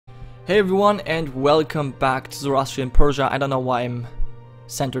Hey everyone, and welcome back to Zoroastrian Persia. I don't know why I'm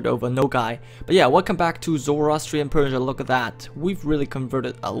centered over Nogai, but yeah, welcome back to Zoroastrian Persia. Look at that. We've really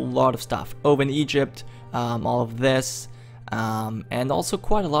converted a lot of stuff over in Egypt, all of this, and also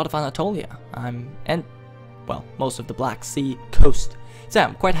quite a lot of Anatolia, and well, most of the Black Sea coast. So yeah,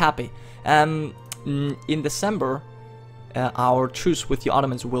 I'm quite happy. In December, our truce with the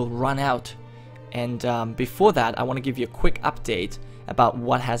Ottomans will run out, and before that, I want to give you a quick update about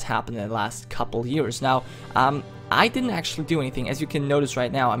what has happened in the last couple years. Now, I didn't actually do anything. As you can notice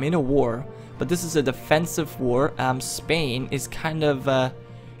right now, I'm in a war, but this is a defensive war. Spain is kind of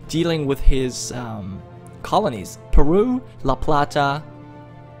dealing with his colonies. Peru, La Plata,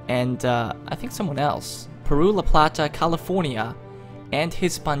 and I think someone else. Peru, La Plata, California, and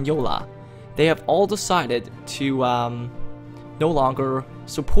Hispaniola. They have all decided to no longer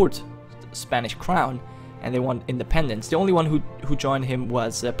support the Spanish crown, and they want independence. The only one who joined him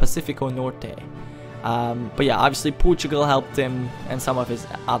was Pacifico Norte. But yeah, obviously Portugal helped him and some of his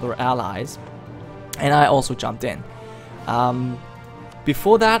other allies, and I also jumped in.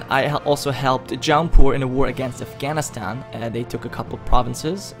 Before that, I also helped Jaunpur in a war against Afghanistan. They took a couple of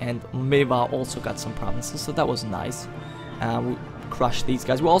provinces, and Meva also got some provinces, so that was nice. We crushed these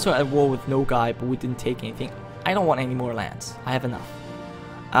guys. We're also at war with Nogai, but we didn't take anything. I don't want any more lands. I have enough.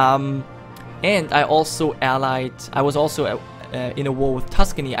 And I also I was also in a war with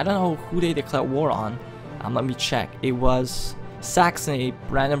Tuscany. I don't know who they declared war on. Let me check. It was Saxony,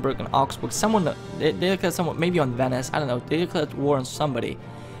 Brandenburg, and Augsburg. Someone, they declared someone, maybe on Venice. I don't know. They declared war on somebody.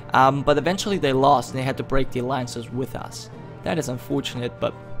 But eventually they lost, and they had to break the alliances with us. That is unfortunate,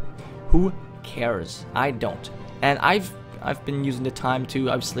 but who cares? I don't. And I've been using the time to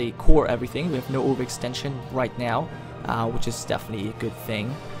obviously core everything. We have no overextension right now, which is definitely a good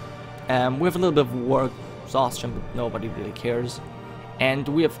thing. We have a little bit of war exhaustion, but nobody really cares. And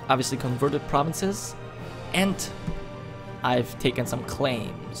we have obviously converted provinces, and I've taken some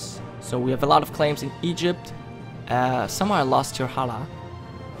claims. So we have a lot of claims in Egypt. Somewhere I lost Tirhala.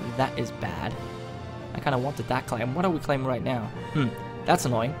 That is bad. I kind of wanted that claim. What are we claiming right now? That's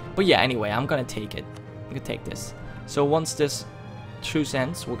annoying. But yeah, anyway, I'm gonna take it. I'm gonna take this. So once this truce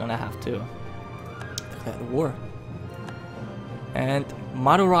ends, we're gonna have to declare the war. And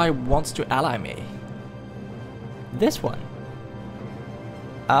Madurai wants to ally me. This one.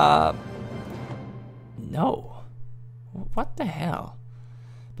 No. What the hell?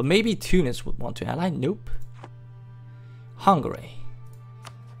 But maybe Tunis would want to ally. Nope. Hungary.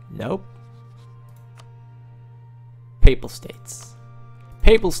 Nope. Papal States.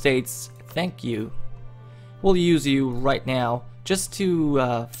 Papal States, thank you. We'll use you right now just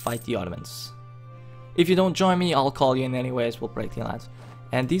to fight the Ottomans. If you don't join me, I'll call you in anyways. We'll break the alliance.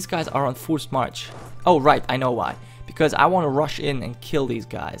 And these guys are on forced march. Oh, right, I know why. Because I want to rush in and kill these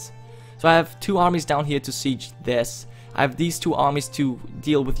guys. So I have two armies down here to siege this. I have these two armies to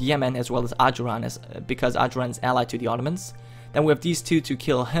deal with Yemen as well as Ajuran, because Ajuran is allied to the Ottomans. Then we have these two to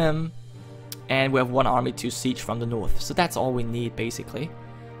kill him. And we have one army to siege from the north. So that's all we need, basically.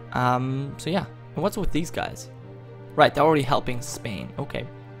 So yeah. And what's with these guys? Right, they're already helping Spain. Okay.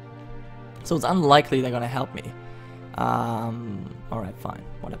 So it's unlikely they're gonna help me. Alright, fine,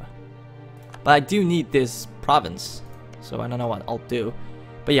 whatever. But I do need this province, so I don't know what I'll do.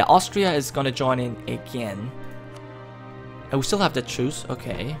 But yeah, Austria is gonna join in again. And we still have the truce,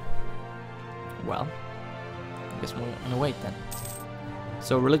 okay. Well, I guess we're gonna wait then.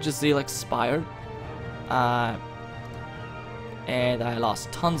 So religious zeal expired. And I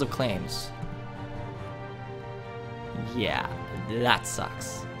lost tons of claims. Yeah, that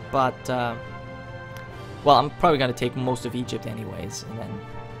sucks. But, well, I'm probably going to take most of Egypt anyways, and then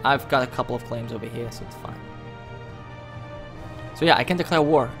I've got a couple of claims over here, so it's fine. So yeah, I can declare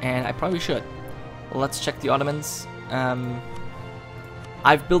war, and I probably should. Well, let's check the Ottomans.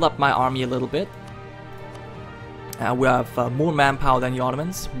 I've built up my army a little bit. We have more manpower than the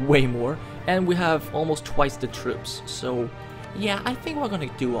Ottomans, way more, and we have almost twice the troops. So yeah, I think we're going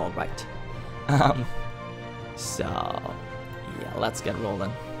to do alright. So yeah, let's get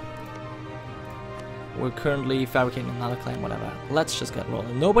rolling. We're currently fabricating another claim, whatever. Let's just get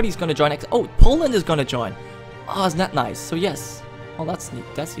rolling. Nobody's gonna join. Oh, Poland is gonna join. Oh, isn't that nice? So yes. Oh, that's neat.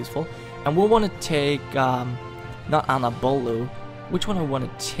 That's useful. And we'll want to take, not Anabolu. Which one I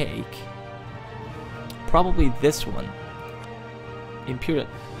want to take? Probably this one. Imperial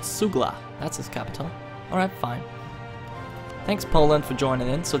Sugla. That's his capital. Alright, fine. Thanks, Poland, for joining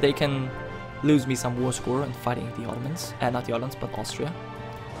in, so they can lose me some war score and fighting the Ottomans. Not the Ottomans, but Austria.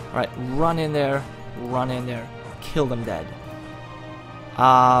 Alright, run in there, kill them dead.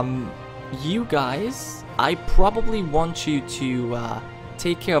 You guys, I probably want you to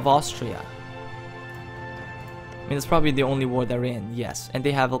take care of Austria. I mean, it's probably the only war they're in, yes. And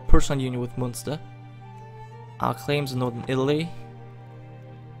they have a personal union with Munster. Our claims in northern Italy.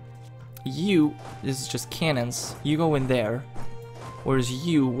 You, this is just cannons. You go in there. Whereas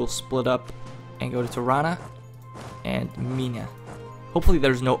you will split up and go to Tirana and Mina. Hopefully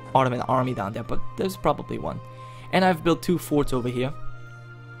there's no Ottoman army down there, but there's probably one. And I've built 2 forts over here.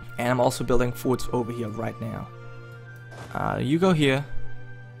 And I'm also building forts over here right now. You go here.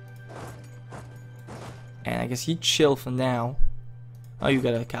 And I guess you chill for now. Oh, you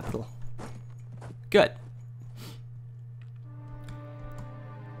got a capital. Good.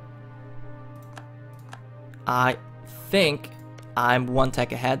 I think I'm 1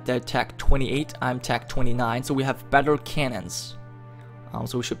 tech ahead. They're tech 28, I'm tech 29, so we have better cannons.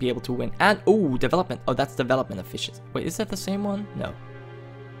 So we should be able to win. And, oh, development. Oh, that's development efficiency. Wait, is that the same one? No.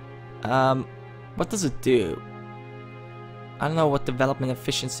 What does it do? I don't know what development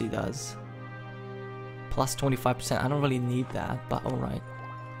efficiency does. Plus 25%. I don't really need that, but alright.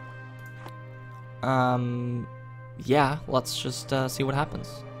 Yeah, let's just see what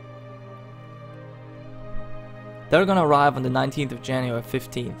happens. They're gonna arrive on the 19th of January,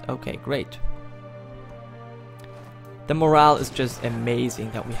 15th. Okay, great. The morale is just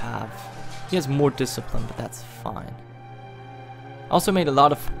amazing that we have. He has more discipline, but that's fine. Also made a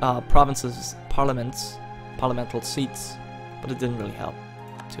lot of provinces, parliamentary seats, but it didn't really help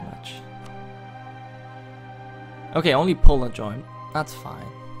too much. Okay, only Poland joined. That's fine.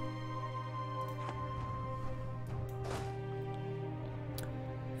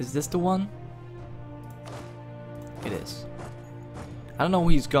 Is this the one? It is. I don't know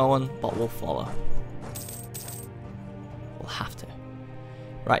where he's going, but we'll follow. We'll have to.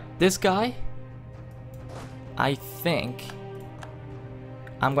 Right, this guy, I think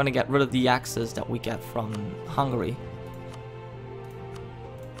I'm gonna get rid of the axes that we get from Hungary.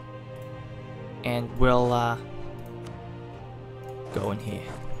 And we'll go in here.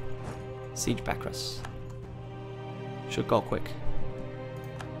 Siege Bacchus. Should go quick.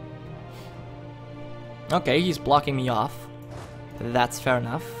 Okay, he's blocking me off. That's fair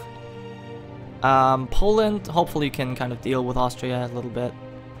enough. Poland, hopefully you can kind of deal with Austria a little bit.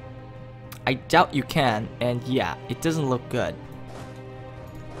 I doubt you can, and yeah, it doesn't look good.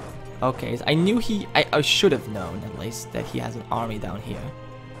 Okay, I knew I should have known at least that he has an army down here.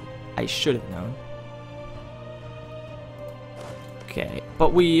 I should have known. Okay,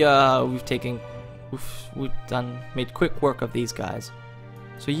 but we've made quick work of these guys.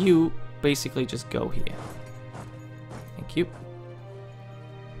 So you basically just go here. Thank you.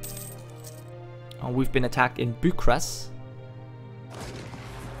 We've been attacked in Bucharest.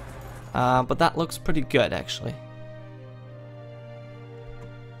 But that looks pretty good actually.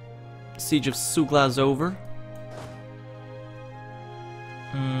 Siege of Sugla's over.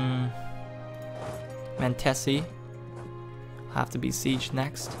 Mantesi have to be sieged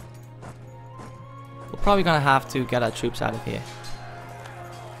next. We're probably gonna have to get our troops out of here.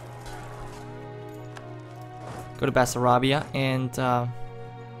 Go to Bessarabia and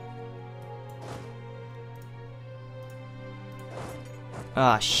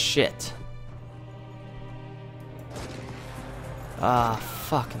ah, shit. Ah,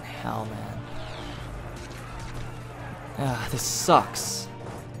 fucking hell, man. Ah, this sucks.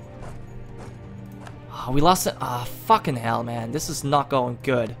 Ah, we lost it. Ah, fucking hell, man. This is not going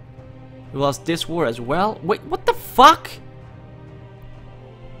good. We lost this war as well. Wait, what the fuck?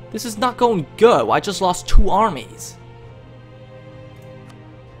 This is not going good. I just lost 2 armies.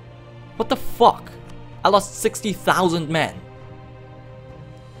 What the fuck? I lost 60,000 men.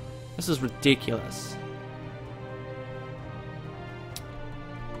 This is ridiculous.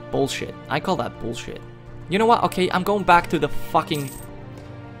 Bullshit. I call that bullshit. You know what? Okay, I'm going back to the fucking...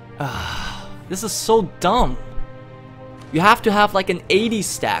 this is so dumb. You have to have like an 80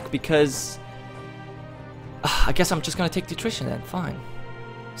 stack because... I guess I'm just gonna take the attrition then. Fine.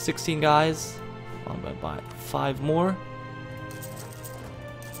 16 guys. I'm gonna buy 5 more.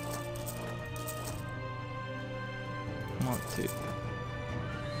 One, 2.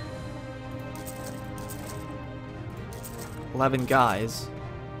 11 guys.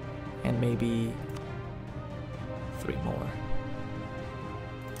 And maybe 3 more.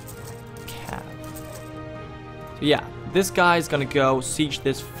 Cav. So yeah, this guy's gonna go siege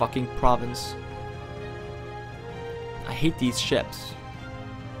this fucking province. I hate these ships.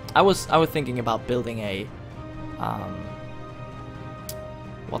 I was thinking about building a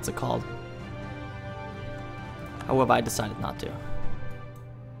what's it called? However, I decided not to.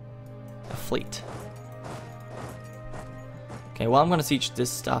 A fleet. Okay, well I'm gonna siege this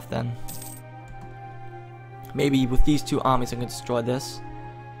stuff then. Maybe with these 2 armies I can destroy this.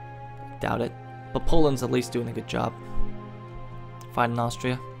 doubt it. But Poland's at least doing a good job fighting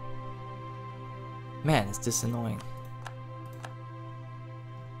Austria. Man, is this annoying.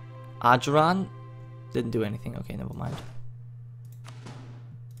 Ajuran didn't do anything. Okay, never mind.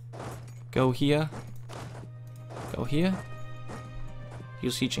 Go here. Go here.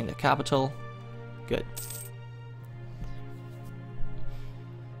 You're sieging the capital. Good.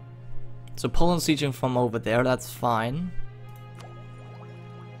 So Poland's sieging from over there, that's fine.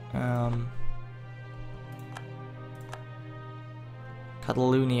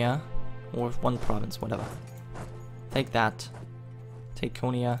 Catalonia, or one province, whatever. Take that. Take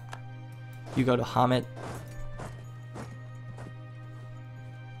Konya. You go to Hamid.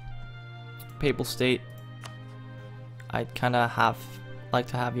 Papal State. I'd kinda like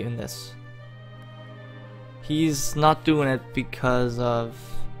to have you in this. He's not doing it because of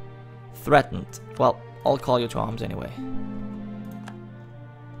threatened. Well, I'll call you to arms anyway.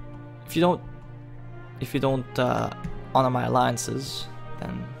 If you don't honor my alliances,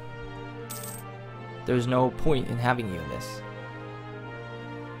 then there's no point in having you in this.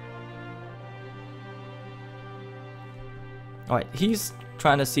 Alright, he's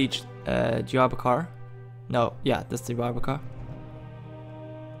trying to siege Diyarbakir. No, yeah, that's Diyarbakir.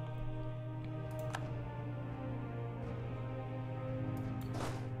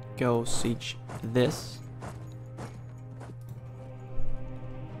 Go siege this.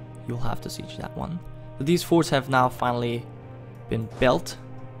 You'll have to siege that one. But these forts have now finally been built.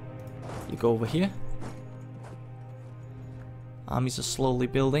 You go over here. Armies are slowly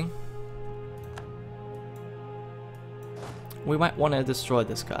building. We might want to destroy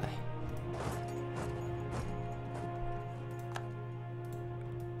this guy.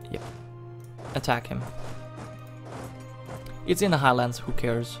 Yep. Attack him. It's in the highlands, who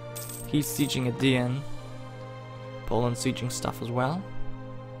cares? He's sieging Aegean. Poland's sieging stuff as well.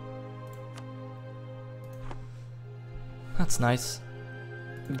 That's nice.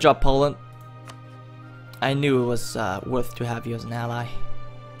 Good job, Poland. I knew it was worth to have you as an ally.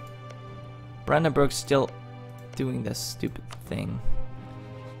 Brandenburg's still doing this stupid thing.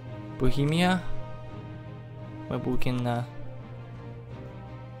 Bohemia, where we can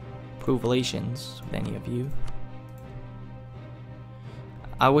prove relations with any of you.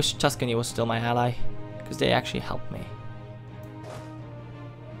 I wish Tuscany was still my ally, because they actually helped me.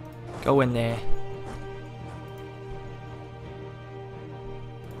 Go in there.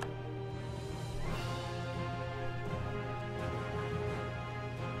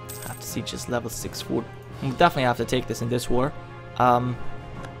 Have to siege this level 6 fort. We'll definitely have to take this in this war.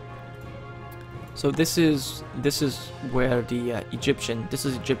 So this is where the Egyptian. This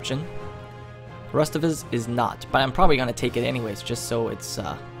is Egyptian. The rest of it is not, but I'm probably gonna take it anyways, just so it's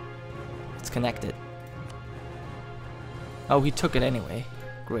connected. Oh, he took it anyway.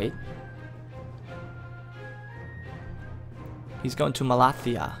 Great. He's going to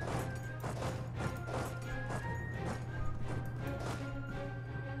Malathia.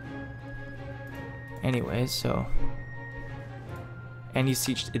 Anyway, so, and he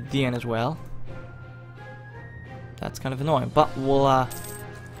sieged Aegean as well. That's kind of annoying, but we'll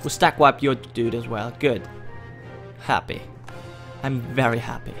stack wipe your dude as well. Good. Happy. I'm very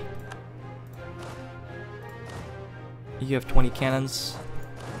happy. You have 20 cannons.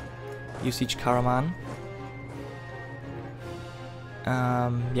 You siege Karaman.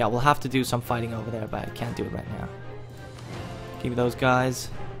 Yeah, we'll have to do some fighting over there, but I can't do it right now. Give me those guys.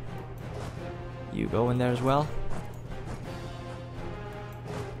 You go in there as well.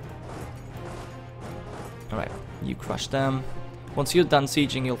 Alright, you crush them. Once you're done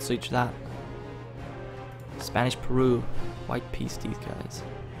sieging, you'll siege that. Spanish Peru. White peace, these guys.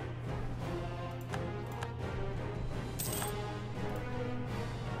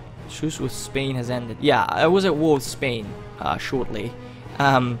 Truce with Spain has ended. Yeah, I was at war with Spain shortly.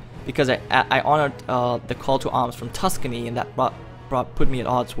 Because I honored the call to arms from Tuscany, and that put me at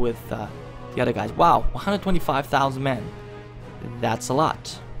odds with the other guys. Wow, 125,000 men. That's a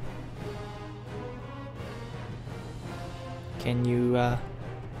lot. Can you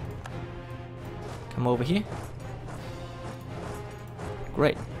come over here?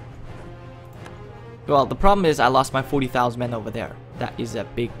 Great. Well, the problem is I lost my 40,000 men over there. That is a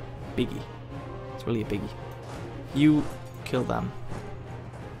biggie. It's really a biggie. You kill them.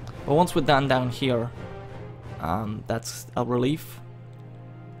 But once we're done down here, that's a relief.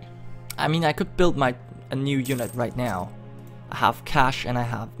 I mean, I could build a new unit right now. I have cash and I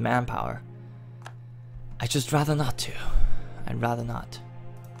have manpower. I'd just rather not to. I'd rather not.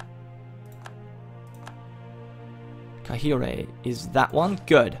 Kahire is that one?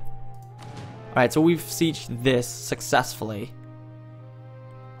 Good. Alright, so we've sieged this successfully.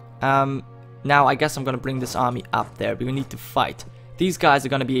 Now I guess I'm gonna bring this army up there, but we need to fight. These guys are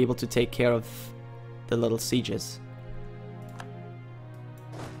gonna be able to take care of the little sieges.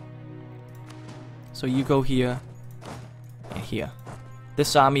 So you go here and here.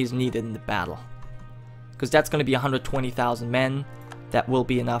 This army is needed in the battle, because that's gonna be 120,000 men. That will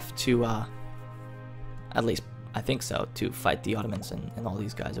be enough to, at least I think so, to fight the Ottomans and all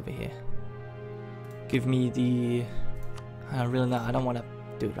these guys over here. Give me the... I don't really know. I don't want to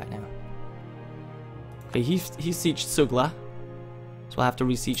do it right now. Okay, he sieged Sugla, so I'll have to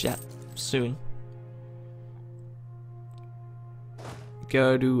re-siege that soon.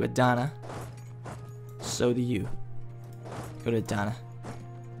 Go to Adana. So do you. Go to Adana.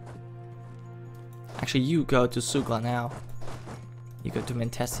 Actually, you go to Sugla now. You go to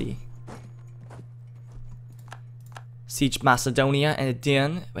Mentesi. Siege Macedonia and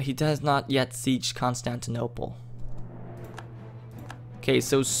Aedirn, but he does not yet siege Constantinople. Okay,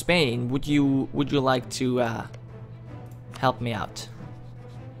 so Spain, would you like to help me out?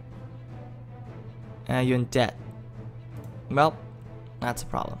 You're in debt. Well, that's a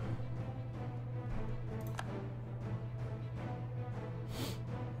problem.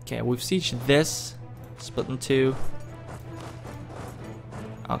 Okay, we've sieged this, split in two.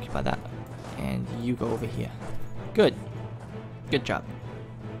 Occupy that, and you go over here. Good. Good job.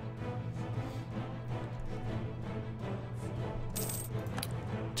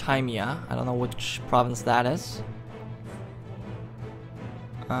 Timia. I don't know which province that is.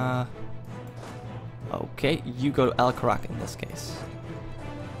 Okay, you go to El Karak in this case.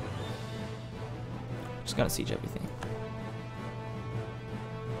 Just gonna siege everything.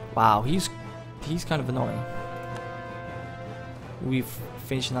 Wow, he's kind of annoying. We've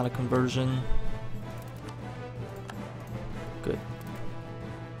finished another conversion. Good.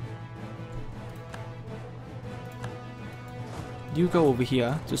 You go over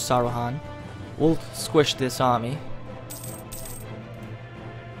here to Saruhan. We'll squish this army.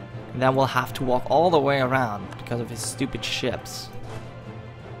 And then we'll have to walk all the way around because of his stupid ships.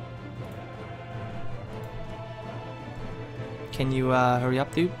 Can you hurry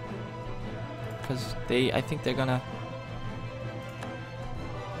up, dude? Because I think they're gonna...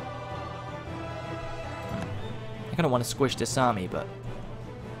 I'm gonna want to squish this army, but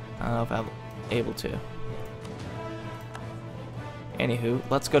I don't know if I'm able to. Anywho,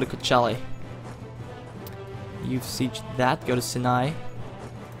 let's go to Kuchali. You've sieged that, go to Sinai.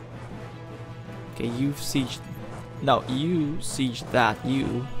 Okay, you've sieged... No, you sieged that,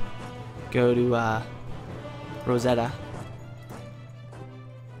 you go to Rosetta.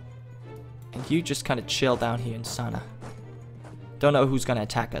 And you just kind of chill down here in Sana. Don't know who's gonna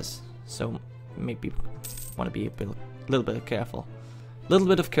attack us, so maybe want to be a little bit careful. Little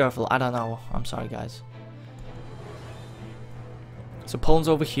bit of careful, I don't know. I'm sorry, guys. So Poland's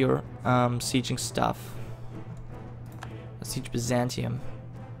over here, sieging stuff. Let's siege Byzantium.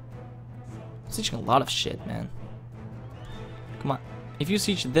 Sieging a lot of shit, man. Come on. If you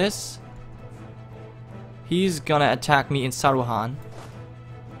siege this, he's gonna attack me in Saruhan.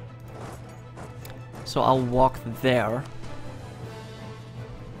 So I'll walk there.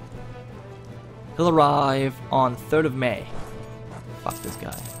 He'll arrive on 3rd of May. Fuck this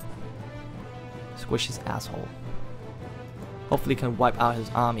guy. Squish his asshole. Hopefully can wipe out his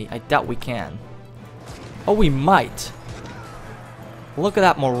army. I doubt we can. Oh, we might. Look at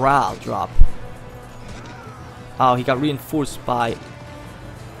that morale drop. Oh, he got reinforced by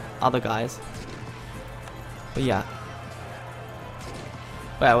other guys. But yeah.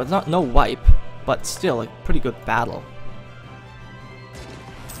 Well, it's not no wipe, but still a pretty good battle.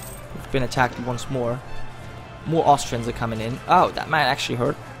 We've been attacked once more. More Austrians are coming in. Oh, that might actually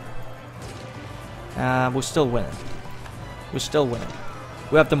hurt. We're still winning. We're still winning.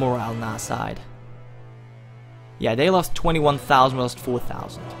 We have the morale on our side. Yeah, they lost 21,000, we lost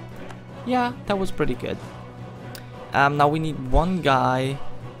 4,000. Yeah, that was pretty good. Now we need one guy.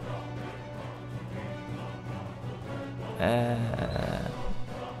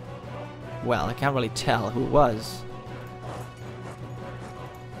 Well, I can't really tell who it was.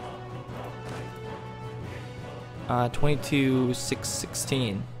 Uh,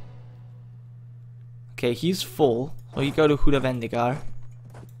 22,616. Okay, he's full. So you go to Huda Vendigar.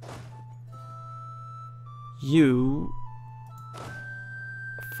 You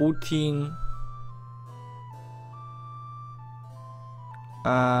 14.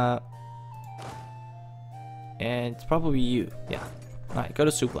 And it's probably you. Yeah. Alright, go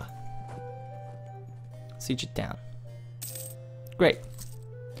to Sugla. Siege it down. Great.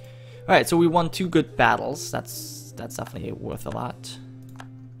 Alright, so we won 2 good battles. That's definitely worth a lot.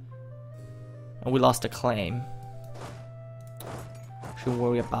 And we lost a claim. Shouldn't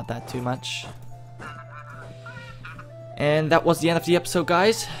worry about that too much. And that was the end of the episode,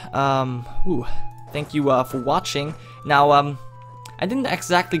 guys. Thank you for watching. Now, I didn't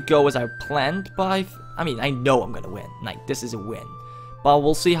exactly go as I planned, but I mean, I know I'm gonna win. Like, this is a win. But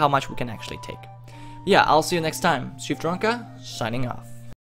we'll see how much we can actually take. Yeah, I'll see you next time. Gironca, signing off.